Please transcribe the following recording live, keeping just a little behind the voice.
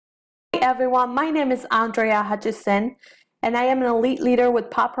everyone, my name is Andrea Hutcheson, and I am an elite leader with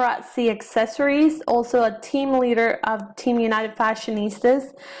Paparazzi Accessories, also a team leader of Team United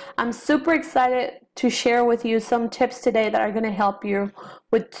Fashionistas. I'm super excited to share with you some tips today that are going to help you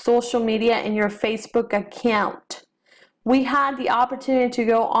with social media and your Facebook account. We had the opportunity to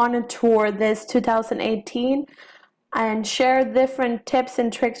go on a tour this 2018 and share different tips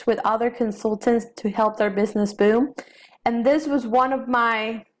and tricks with other consultants to help their business boom. And this was one of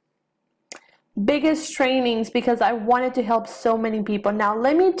my biggest trainings because I wanted to help so many people. Now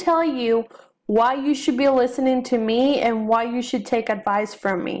let me tell you why you should be listening to me and why you should take advice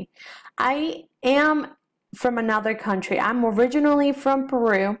from me. I am from another country. I'm originally from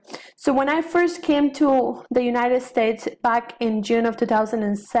Peru. So when I first came to the United States back in June of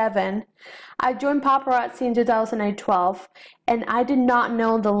 2007, I joined Paparazzi in 2012, and I did not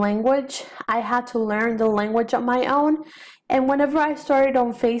know the language. I had to learn the language on my own. And whenever I started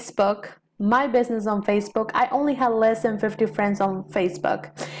on Facebook, my business on Facebook, I only had less than 50 friends on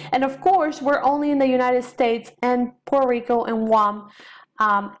Facebook. And of course, we're only in the United States and Puerto Rico and Guam.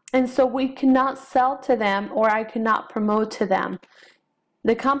 And so we cannot sell to them, or I cannot promote to them.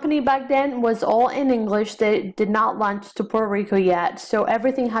 The company back then was all in English. They did not launch to Puerto Rico yet, so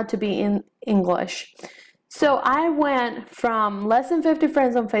everything had to be in English. So I went from less than 50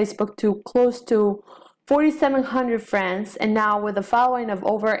 friends on Facebook to close to 4,700 friends, and now with a following of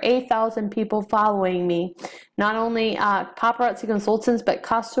over 8,000 people following me. Not only paparazzi consultants, but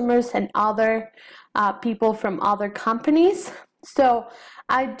customers and other people from other companies. So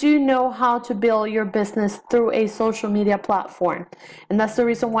I do know how to build your business through a social media platform, and that's the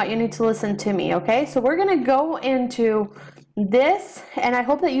reason why you need to listen to me. Okay, so we're gonna go into this, and I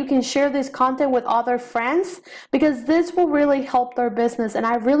hope that you can share this content with other friends, because this will really help their business, and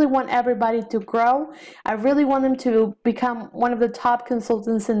I really want everybody to grow. I really want them to become one of the top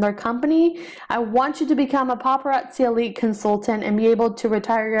consultants in their company. I want you to become a paparazzi elite consultant and be able to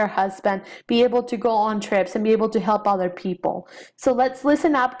retire your husband, be able to go on trips, and be able to help other people. So let's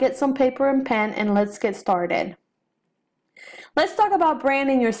listen up, get some paper and pen, and let's get started. Let's talk about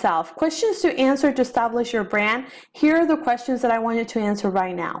branding yourself. Questions to answer to establish your brand. Here are the questions that I want you to answer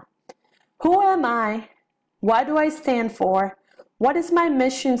right now. Who am I? What do I stand for? What is my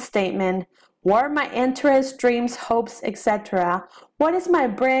mission statement? What are my interests, dreams, hopes, etc.? What is my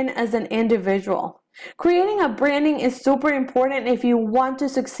brand as an individual? Creating a branding is super important if you want to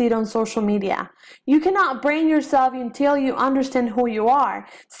succeed on social media. You cannot brand yourself until you understand who you are.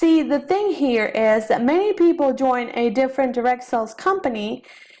 See, the thing here is that many people join a different direct sales company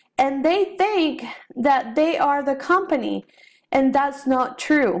and they think that they are the company, and that's not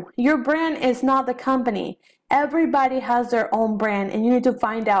true. Your brand is not the company. Everybody has their own brand, and you need to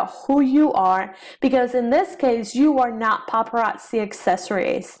find out who you are, because in this case, you are not Paparazzi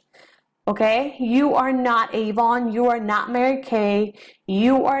Accessories. Okay, you are not Avon, you are not Mary Kay,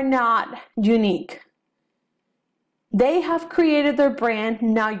 you are not unique. They have created their brand,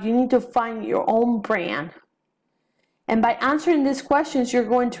 now you need to find your own brand. And by answering these questions, you're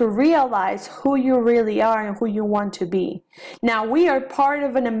going to realize who you really are and who you want to be. Now, we are part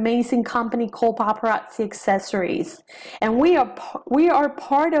of an amazing company called Paparazzi Accessories, and we are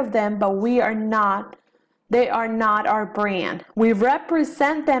part of them, but we are not. They are not our brand. We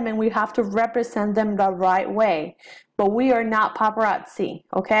represent them, and we have to represent them the right way. But we are not paparazzi,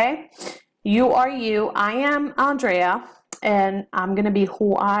 okay? You are you. I am Andrea, and I'm going to be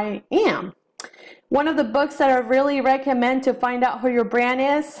who I am. One of the books that I really recommend to find out who your brand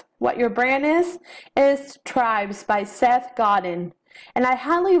is, what your brand is Tribes by Seth Godin. And I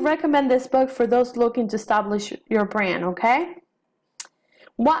highly recommend this book for those looking to establish your brand, okay?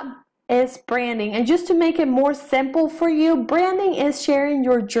 What is branding? And just to make it more simple for you, branding is sharing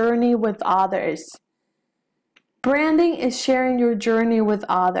your journey with others. Branding is sharing your journey with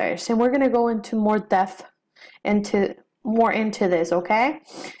others, and we're going to go into more depth into this, okay?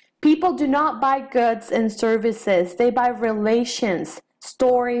 People do not buy goods and services. They buy relations,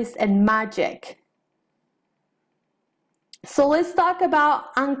 stories, and magic. So let's talk about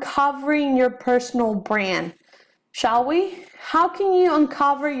uncovering your personal brand. Shall we? How can you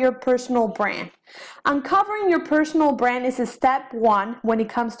uncover your personal brand? Uncovering your personal brand is a step one when it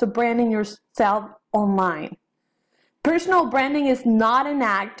comes to branding yourself online. Personal branding is not an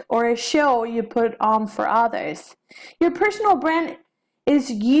act or a show you put on for others. Your personal brand is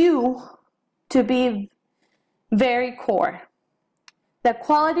you to be very core. The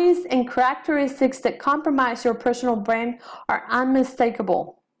qualities and characteristics that compromise your personal brand are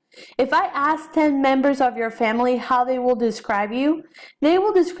unmistakable. If I ask 10 members of your family how they will describe you, they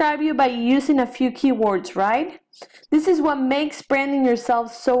will describe you by using a few keywords, right? This is what makes branding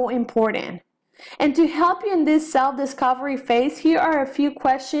yourself so important. And to help you in this self-discovery phase, here are a few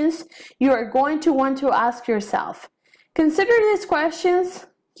questions you are going to want to ask yourself. Consider these questions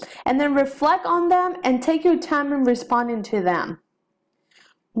and then reflect on them and take your time in responding to them.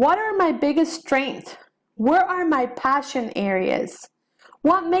 What are my biggest strengths? Where are my passion areas?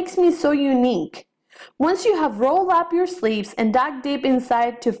 What makes me so unique? Once you have rolled up your sleeves and dug deep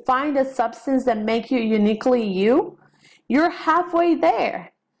inside to find a substance that makes you uniquely you, you're halfway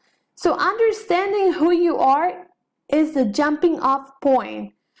there. So understanding who you are is the jumping off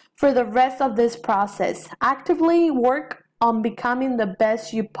point for the rest of this process. Actively work on becoming the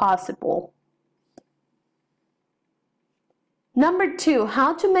best you possible. Number 2,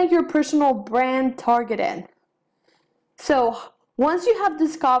 how to make your personal brand targeted. So once you have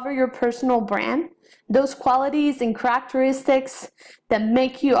discovered your personal brand, those qualities and characteristics that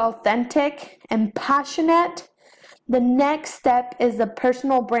make you authentic and passionate, the next step is the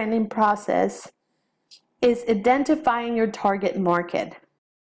personal branding process, is identifying your target market.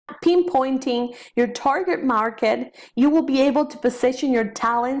 Pinpointing your target market, you will be able to position your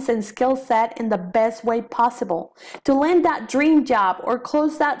talents and skill set in the best way possible to land that dream job or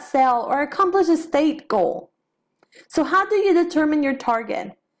close that sale or accomplish a state goal. So how do you determine your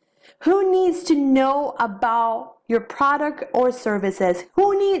target? Who needs to know about your product or services?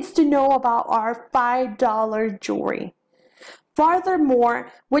 Who needs to know about our $5 jewelry? Furthermore,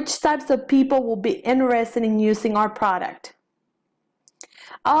 which types of people will be interested in using our product?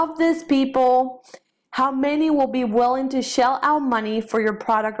 Of these people, how many will be willing to shell out money for your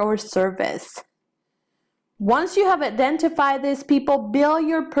product or service? Once you have identified these people, build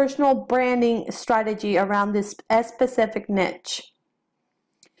your personal branding strategy around this specific niche.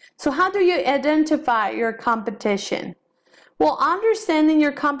 So how do you identify your competition? Well, understanding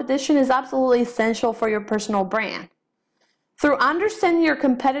your competition is absolutely essential for your personal brand. Through understanding your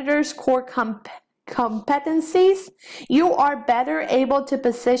competitors' core competencies, you are better able to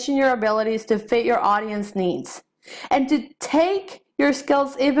position your abilities to fit your audience needs. And to take your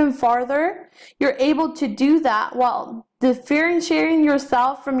skills even farther, you're able to do that while differentiating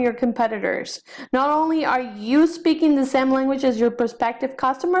yourself from your competitors. Not only are you speaking the same language as your prospective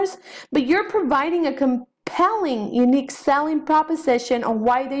customers, but you're providing a compelling, unique selling proposition on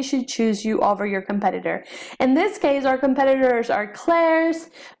why they should choose you over your competitor. In this case, our competitors are Claire's,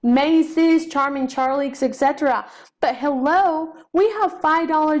 Macy's, Charming Charlie's, etc. But hello, we have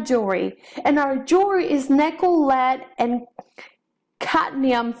 $5 jewelry, and our jewelry is nickel, lead, and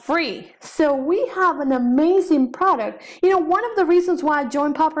cadmium free. So we have an amazing product. You know, one of the reasons why I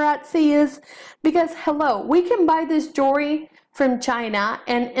joined Paparazzi is because, hello, we can buy this jewelry from China,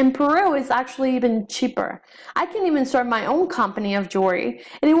 and in Peru it's actually even cheaper. I can even start my own company of jewelry,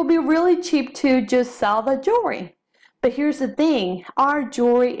 and it will be really cheap to just sell the jewelry. But here's the thing, our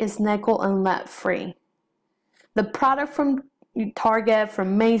jewelry is nickel and lead free. The product from Target,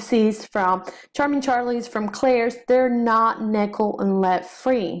 from Macy's, from Charming Charlie's, from Claire's, they're not nickel and lead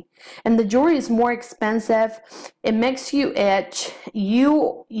free. And the jewelry is more expensive. It makes you itch.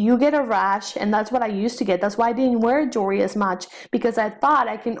 You get a rash, and that's what I used to get. That's why I didn't wear jewelry as much, because I thought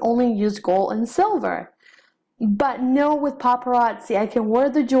I can only use gold and silver. But no, with Paparazzi, I can wear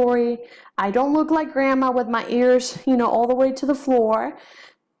the jewelry. I don't look like grandma with my ears, all the way to the floor.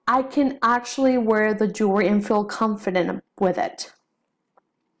 I can actually wear the jewelry and feel confident with it.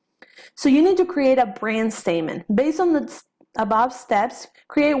 So you need to create a brand statement. Based on the above steps,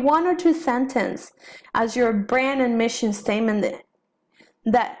 create 1 or 2 sentences as your brand and mission statement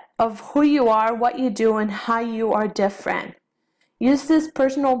that of who you are, what you do, and how you are different. Use this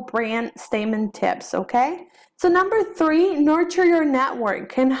personal brand statement tips, okay? So number 3, nurture your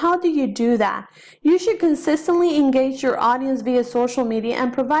network. And how do you do that? You should consistently engage your audience via social media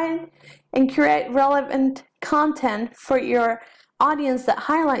and provide and create relevant content for your audience that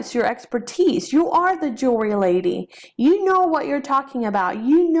highlights your expertise. You are the jewelry lady. You know what you're talking about.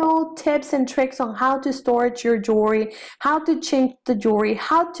 You know tips and tricks on how to storage your jewelry, how to change the jewelry,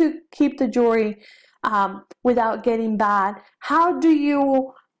 how to keep the jewelry without getting bad. How do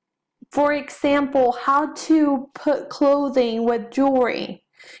you, for example, how to put clothing with jewelry.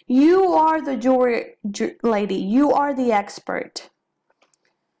 You are the jewelry lady. You are the expert.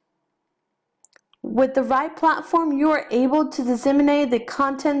 With the right platform, you are able to disseminate the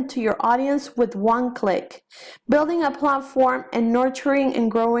content to your audience with one click. Building a platform and nurturing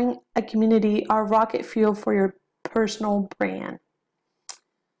and growing a community are rocket fuel for your personal brand.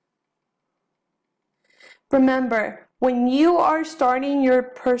 Remember, when you are starting your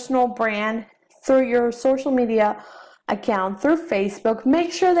personal brand through your social media account, through Facebook,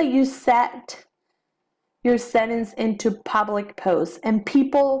 make sure that you set your settings into public posts and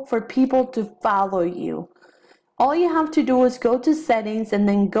for people to follow you. All you have to do is go to settings and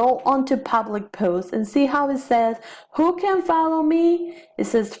then go onto public posts and see how it says who can follow me. It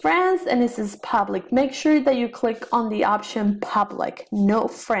says friends and it says public. Make sure that you click on the option public, no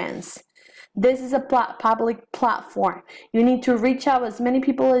friends. This is a public platform. You need to reach out as many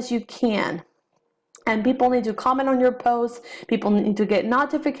people as you can. And people need to comment on your posts. People need to get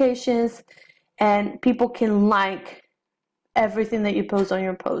notifications. And people can like everything that you post on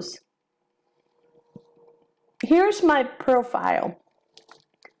your posts. Here's my profile.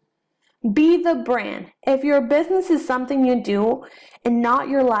 Be the brand. If your business is something you do and not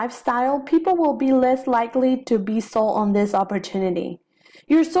your lifestyle, people will be less likely to be sold on this opportunity.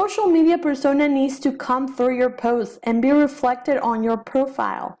 Your social media persona needs to come through your posts and be reflected on your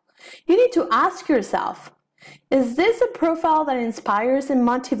profile. You need to ask yourself, is this a profile that inspires and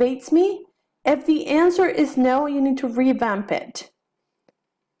motivates me? If the answer is no, you need to revamp it.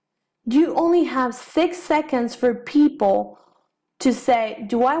 You only have 6 seconds for people to say,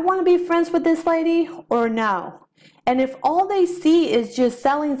 do I want to be friends with this lady or no? And if all they see is just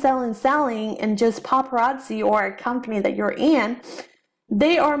selling, and just paparazzi or a company that you're in,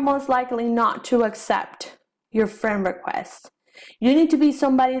 they are most likely not to accept your friend request. You need to be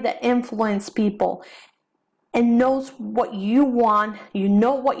somebody that influences people and knows what you want, you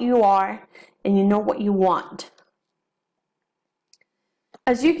know what you are, and you know what you want.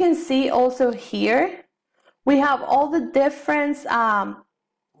 As you can see also here, we have all the different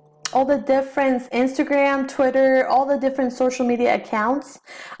Instagram, Twitter, all the different social media accounts.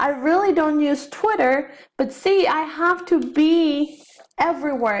 I really don't use Twitter, but see, I have to be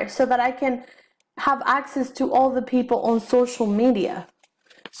everywhere so that I can have access to all the people on social media.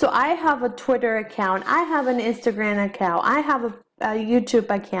 So I have a Twitter account, I have an Instagram account, I have a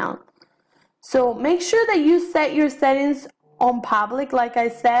YouTube account. So make sure that you set your settings on public, like I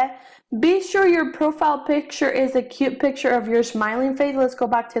said. Be sure your profile picture is a cute picture of your smiling face. Let's go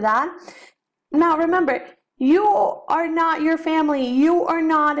back to that. Now remember, you are not your family. You are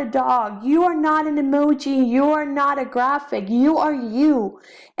not a dog. You are not an emoji. You are not a graphic. You are you.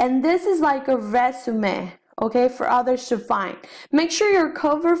 And this is like a resume, okay, for others to find. Make sure your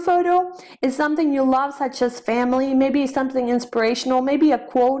cover photo is something you love, such as family, maybe something inspirational, maybe a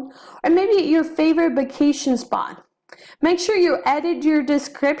quote, or maybe your favorite vacation spot. Make sure you edit your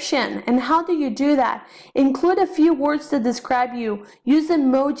description. And how do you do that? Include a few words that describe you. Use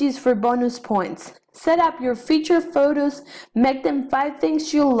emojis for bonus points. Set up your feature photos. Make them 5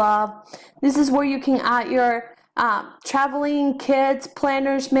 things you love. This is where you can add your traveling, kids,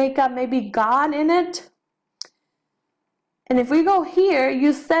 planners, makeup, maybe God in it. And if we go here,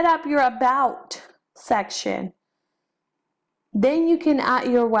 you set up your about section. Then you can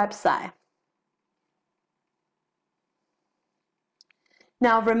add your website.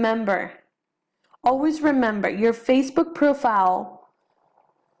 Now remember, always remember, your Facebook profile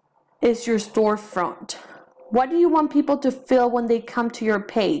is your storefront. What do you want people to feel when they come to your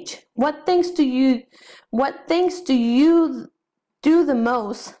page? What things do you do the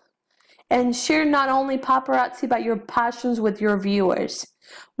most? And share not only paparazzi but your passions with your viewers.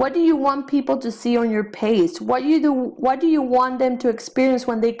 What do you want people to see on your page? What do you want them to experience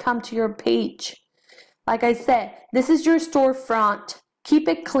when they come to your page? Like I said, this is your storefront. Keep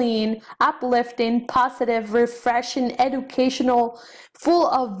it clean, uplifting, positive, refreshing, educational, full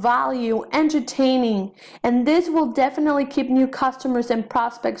of value, entertaining. And this will definitely keep new customers and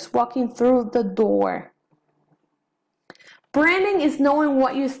prospects walking through the door. Branding is knowing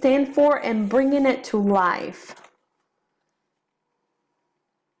what you stand for and bringing it to life.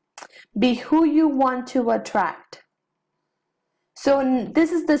 Be who you want to attract. So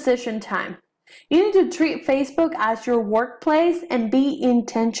this is decision time. You need to treat Facebook as your workplace and be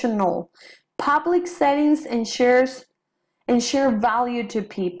intentional. Public settings and share value to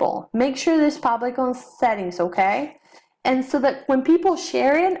people. Make sure there's public on settings, okay? And so that when people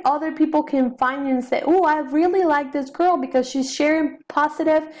share it, other people can find you and say, oh, I really like this girl because she's sharing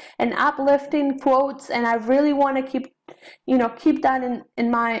positive and uplifting quotes, and I really want to keep that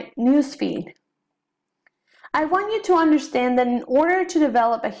in my newsfeed. I want you to understand that in order to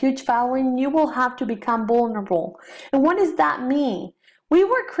develop a huge following, you will have to become vulnerable. And what does that mean? We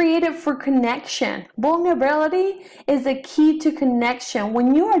were created for connection. Vulnerability is a key to connection.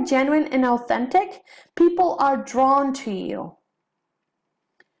 When you are genuine and authentic, people are drawn to you.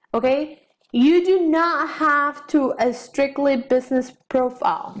 Okay? You do not have a strictly business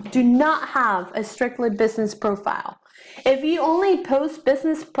profile. Do not have a strictly business profile. If you only post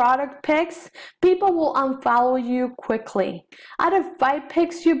business product pics, people will unfollow you quickly. Out of 5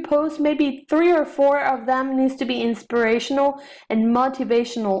 pics you post, maybe 3 or 4 of them needs to be inspirational and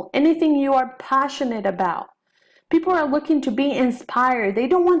motivational, anything you are passionate about. People are looking to be inspired. They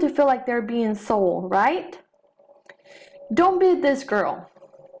don't want to feel like they're being sold, right? Don't be this girl.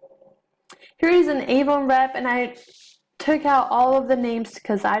 Here is an Avon rep, and I took out all of the names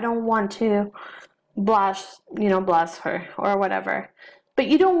because I don't want to blast her or whatever. But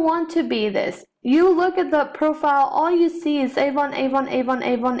you don't want to be this. You look at the profile, all you see is Avon, Avon, Avon,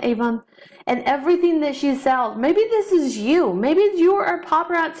 Avon, Avon, and everything that she sells. Maybe this is you. Maybe you're a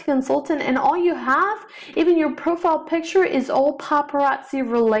paparazzi consultant and all you have, even your profile picture, is all paparazzi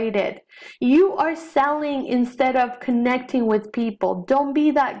related. You are selling instead of connecting with people. Don't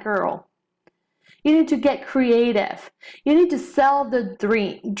be that girl. You need to get creative. You need to sell the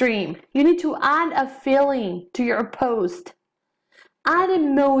dream. You need to add a feeling to your post. Add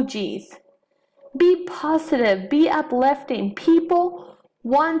emojis. Be positive. Be uplifting. People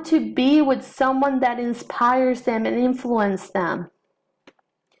want to be with someone that inspires them and influences them.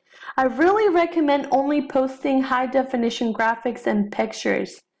 I really recommend only posting high definition graphics and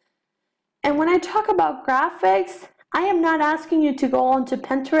pictures. And when I talk about graphics, I am not asking you to go onto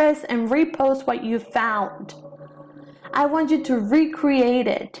Pinterest and repost what you found. I want you to recreate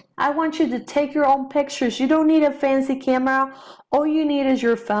it. I want you to take your own pictures. You don't need a fancy camera. All you need is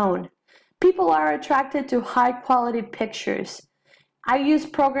your phone. People are attracted to high quality pictures. I use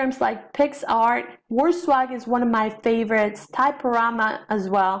programs like PixArt. WordSwag is one of my favorites. Typorama as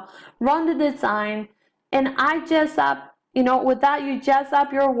well. Run the design. And I jazz up, with that you jazz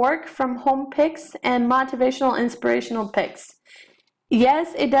up your work from home pics and motivational, inspirational pics.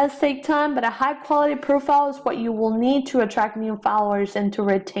 Yes, it does take time, but a high quality profile is what you will need to attract new followers and to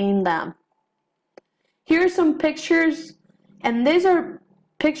retain them. Here are some pictures, and these are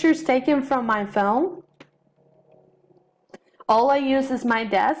pictures taken from my phone. All I use is my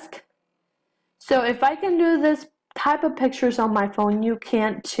desk. So if I can do this type of pictures on my phone, you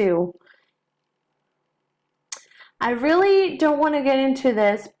can too. I really don't want to get into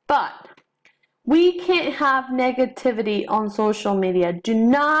this, but we can't have negativity on social media. Do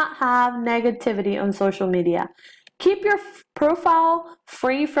not have negativity on social media. Keep your profile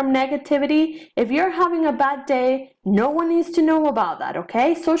free from negativity. If you're having a bad day, no one needs to know about that,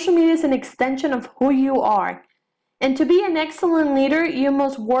 okay? Social media is an extension of who you are. And to be an excellent leader, you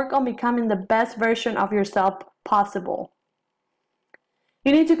must work on becoming the best version of yourself possible.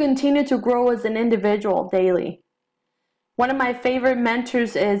 You need to continue to grow as an individual daily. One of my favorite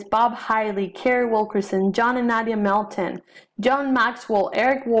mentors is Bob Hiley, Carrie Wilkerson, John and Nadia Melton, John Maxwell,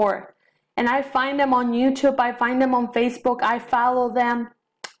 Eric Ward. And I find them on YouTube, I find them on Facebook, I follow them.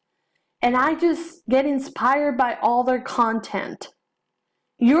 And I just get inspired by all their content.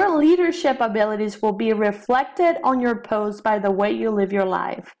 Your leadership abilities will be reflected on your posts by the way you live your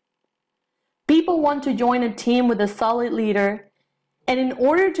life. People want to join a team with a solid leader. And in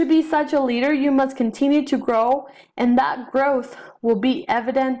order to be such a leader, you must continue to grow, and that growth will be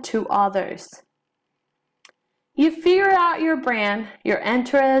evident to others. You figure out your brand, your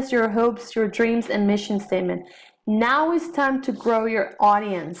interests, your hopes, your dreams, and mission statement. Now it's time to grow your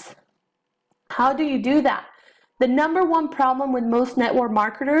audience. How do you do that? The number one problem with most network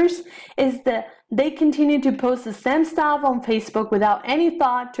marketers is that they continue to post the same stuff on Facebook without any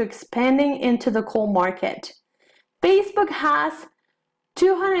thought to expanding into the cold market. Facebook has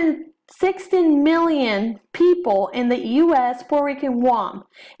 216 million people in the US, Puerto Rico, and Guam.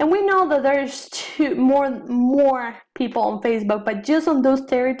 And we know that there's more people on Facebook, but just on those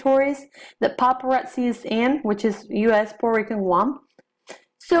territories that Paparazzi is in, which is US, Puerto Rico, and Guam.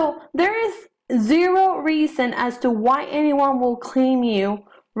 So there is zero reason as to why anyone will claim you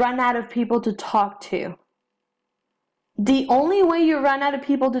run out of people to talk to. The only way you run out of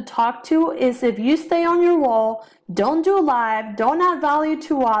people to talk to is if you stay on your wall, don't do live, don't add value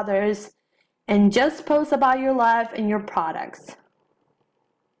to others, and just post about your life and your products.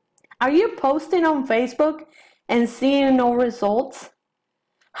 Are you posting on Facebook and seeing no results?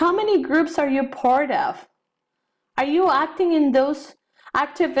 How many groups are you part of? Are you active in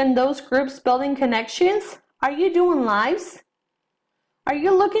those groups, building connections? Are you doing lives? Are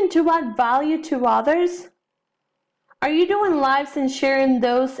you looking to add value to others? Are you doing lives and sharing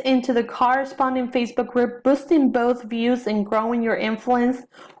those into the corresponding Facebook group, boosting both views and growing your influence?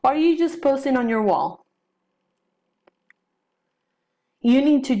 Or are you just posting on your wall? You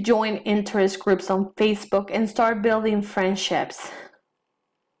need to join interest groups on Facebook and start building friendships.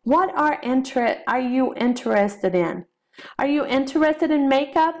 What are you interested in? Are you interested in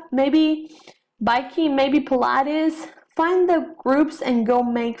makeup? Maybe biking, maybe Pilates. Find the groups and go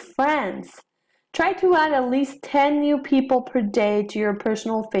make friends. Try to add at least 10 new people per day to your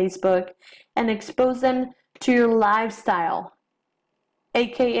personal Facebook and expose them to your lifestyle,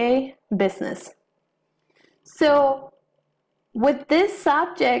 aka business. So with this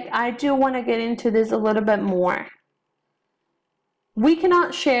subject, I do want to get into this a little bit more. We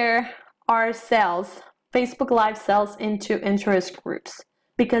cannot share our sales, Facebook Live sales, into interest groups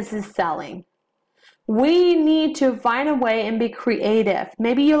because it's selling. We need to find a way and be creative.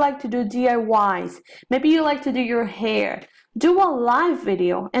 Maybe you like to do DIYs. Maybe you like to do your hair. Do a live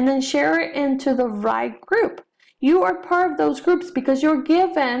video and then share it into the right group. You are part of those groups because you're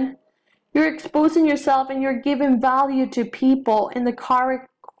exposing yourself and you're giving value to people in the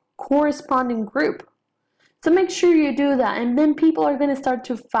corresponding group. So make sure you do that, and then people are going to start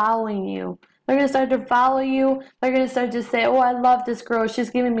to following you. They're going to start to follow you. They're going to start to say, oh, I love this girl. She's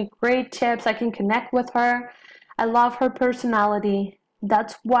giving me great tips. I can connect with her. I love her personality.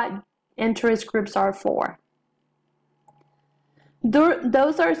 That's what interest groups are for.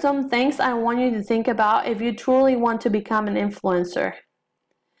 Those are some things I want you to think about if you truly want to become an influencer.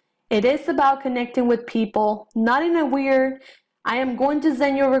 It is about connecting with people, not in a weird, I am going to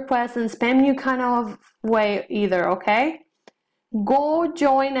send you a request and spam you kind of way either, okay? Go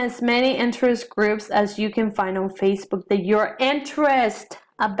join as many interest groups as you can find on Facebook that you're interested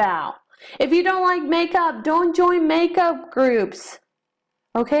about. If you don't like makeup, don't join makeup groups.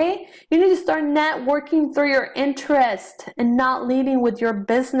 Okay? You need to start networking through your interest and not leading with your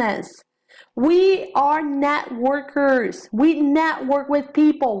business. We are networkers. We network with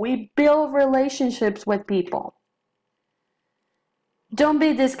people. We build relationships with people. Don't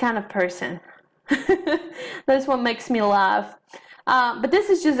be this kind of person. That's what makes me laugh. But this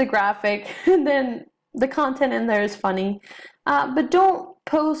is just a graphic, and then the content in there is funny. But don't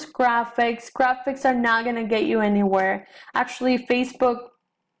post graphics. Graphics are not going to get you anywhere. Actually, Facebook,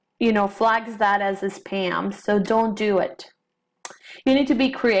 flags that as a spam, so don't do it. You need to be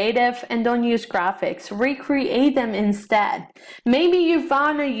creative and don't use graphics. Recreate them instead. Maybe you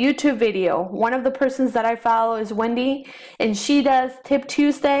found a YouTube video. One of the persons that I follow is Wendy, and she does Tip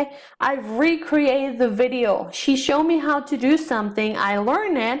Tuesday. I've recreated the video. She showed me how to do something. I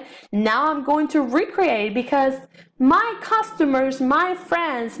learned it. Now I'm going to recreate because my customers, my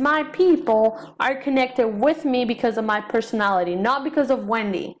friends, my people are connected with me because of my personality, not because of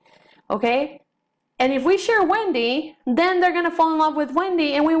Wendy. Okay? And if we share Wendy, then they're going to fall in love with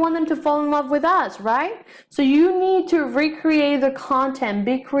Wendy, and we want them to fall in love with us, right? So you need to recreate the content,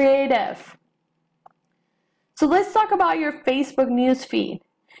 be creative. So let's talk about your Facebook news feed.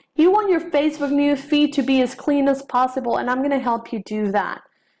 You want your Facebook news feed to be as clean as possible, and I'm going to help you do that.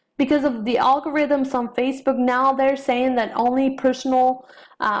 Because of the algorithms on Facebook now, they're saying that only personal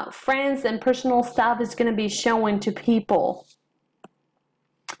friends and personal stuff is going to be shown to people.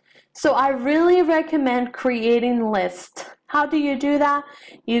 So I really recommend creating lists. How do you do that?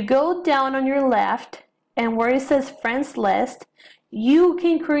 You go down on your left, and where it says friends list, you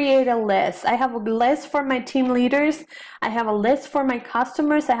can create a list. I have a list for my team leaders. I have a list for my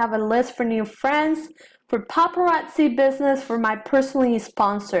customers. I have a list for new friends, for paparazzi business, for my personally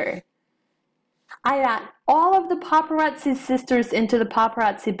sponsor. I add all of the paparazzi sisters into the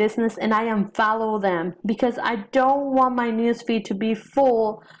paparazzi business, and I unfollow them because I don't want my newsfeed to be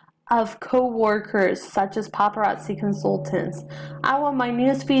full of co-workers such as paparazzi consultants. I want my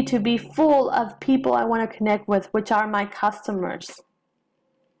newsfeed to be full of people I want to connect with, which are my customers.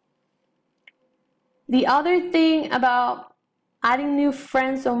 The other thing about adding new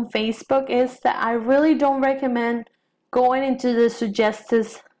friends on Facebook is that I really don't recommend going into the suggested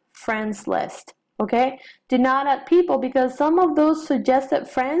friends list. Okay? Do not add people because some of those suggested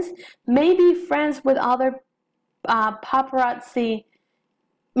friends may be friends with other paparazzi.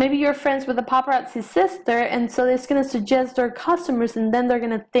 Maybe you're friends with a paparazzi sister, and so it's going to suggest their customers, and then they're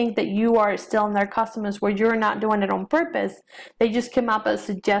going to think that you are still in their customers where you're not doing it on purpose. They just came up as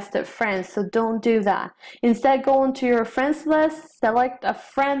suggested friends, so don't do that. Instead, go into your friends list, select a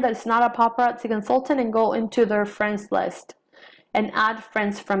friend that's not a paparazzi consultant, and go into their friends list and add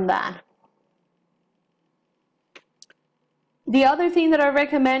friends from that. The other thing that I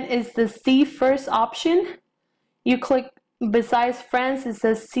recommend is the see first option. You click besides friends, it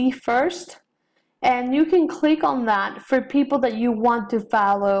says see first, and you can click on that for people that you want to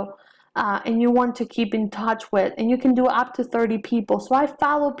follow and you want to keep in touch with, and you can do up to 30 people. So I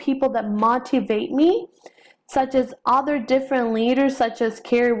follow people that motivate me, such as other different leaders, such as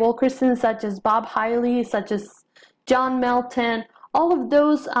Carrie Wilkerson, such as Bob Hiley, such as John Melton, all of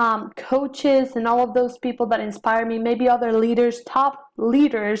those coaches and all of those people that inspire me, maybe other leaders, top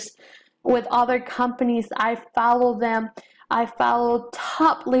leaders with other companies. I follow them. I follow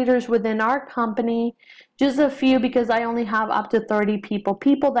top leaders within our company, just a few because I only have up to 30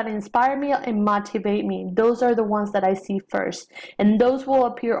 people that inspire me and motivate me. Those are the ones that I see first, and those will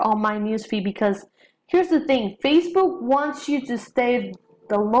appear on my newsfeed because here's the thing, Facebook wants you to stay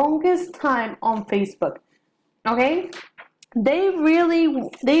the longest time on Facebook, okay? They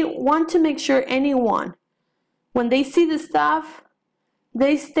want to make sure anyone, when they see the stuff,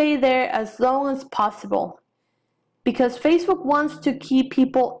 they stay there as long as possible because Facebook wants to keep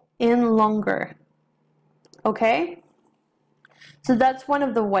people in longer, okay? So that's one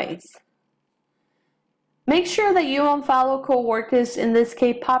of the ways. Make sure that you unfollow coworkers, in this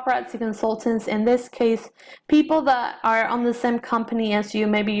case paparazzi consultants, in this case people that are on the same company as you.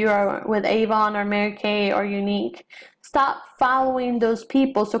 Maybe you are with Avon or Mary Kay or Unique. Stop following those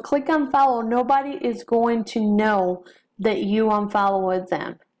people. So click unfollow. Nobody is going to know that you unfollow with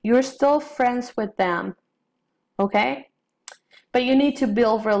them. You're still friends with them, okay? But you need to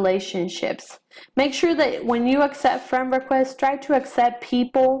build relationships. Make sure that when you accept friend requests, try to accept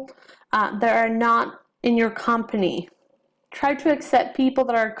people that are not in your company. Try to accept people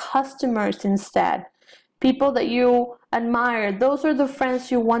that are customers instead. People that you admire. Those are the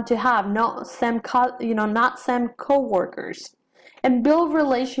friends you want to have, not some co-workers. And build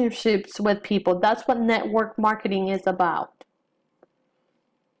relationships with people. That's what network marketing is about.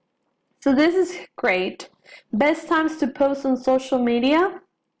 So this is great. Best times to post on social media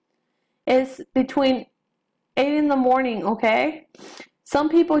is between 8 in the morning, okay? Some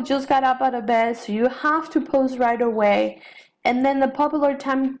people just got up out of bed, so you have to post right away. And then the popular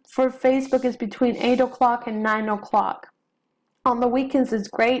time for Facebook is between 8 o'clock and 9 o'clock. On the weekends, it's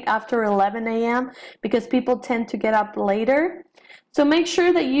great after 11 a.m. because people tend to get up later. So make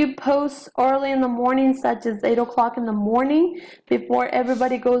sure that you post early in the morning, such as 8 o'clock in the morning, before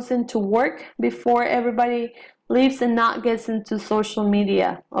everybody goes into work, before everybody leaves and not gets into social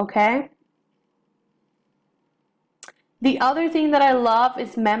media, okay? The other thing that I love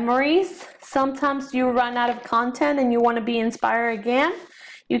is memories. Sometimes you run out of content and you want to be inspired again.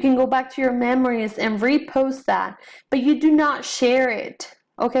 You can go back to your memories and repost that, but you do not share it,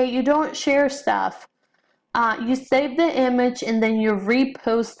 okay? You don't share stuff. You save the image and then you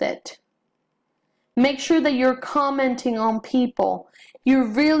repost it. Make sure that you're commenting on people. You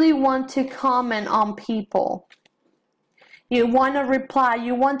really want to comment on people. You want to reply.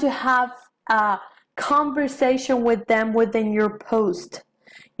 You want to have a conversation with them within your post.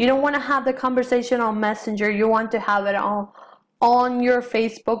 You don't want to have the conversation on Messenger. You want to have it on your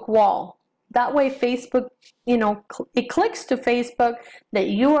Facebook wall. That way Facebook, it clicks to Facebook that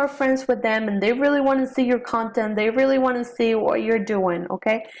you are friends with them and they really want to see your content. They really want to see what you're doing,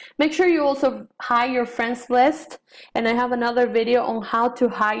 okay? Make sure you also hide your friends list. And I have another video on how to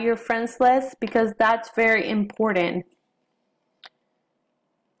hide your friends list because that's very important.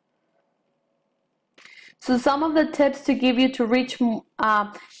 So some of the tips to give you to reach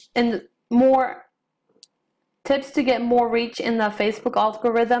tips to get more reach in the Facebook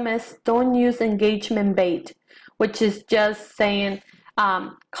algorithm is don't use engagement bait, which is just saying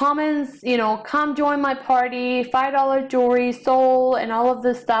comments, come join my party, $5 jewelry sold, and all of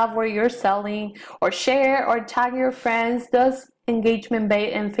this stuff where you're selling, or share or tag your friends. Does engagement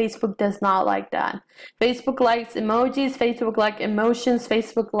bait, and Facebook does not like that. Facebook likes emojis, Facebook likes emotions,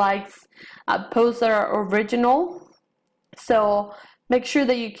 Facebook likes posts that are original. So make sure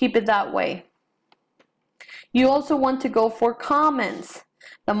that you keep it that way. You also want to go for comments.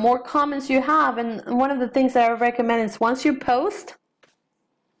 The more comments you have, and one of the things that I recommend is once you post,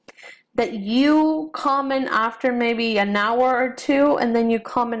 that you comment after maybe an hour or two, and then you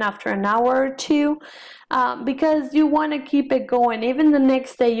comment after an hour or two, because you want to keep it going. Even the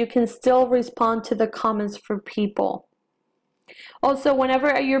next day, you can still respond to the comments for people. Also,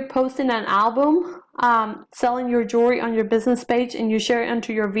 whenever you're posting an album, selling your jewelry on your business page and you share it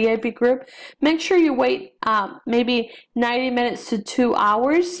into your VIP group, make sure you wait maybe 90 minutes to 2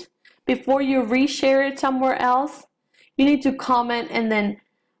 hours before you reshare it somewhere else. You need to comment and then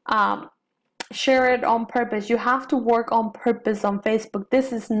share it on purpose. You have to work on purpose on Facebook.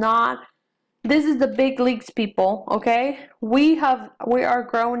 This is the big leagues, people, okay? We are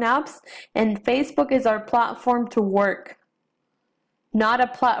grown-ups, and Facebook is our platform to work. Not a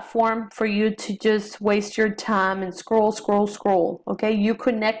platform for you to just waste your time and scroll, okay? You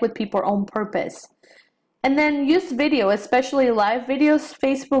connect with people on purpose. And then use video, especially live videos.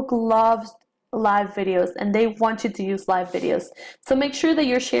 Facebook loves live videos and they want you to use live videos. So make sure that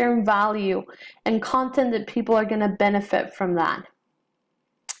you're sharing value and content that people are going to benefit from that.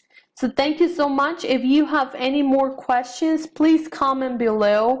 So thank you so much. If you have any more questions, please comment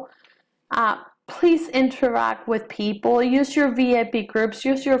below. Please interact with people. Use your VIP groups.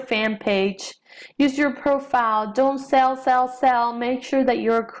 Use your fan page. Use your profile. Don't sell, sell, sell. Make sure that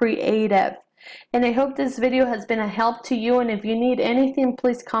you're creative. And I hope this video has been a help to you. And if you need anything,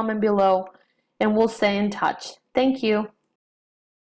 please comment below and we'll stay in touch. Thank you.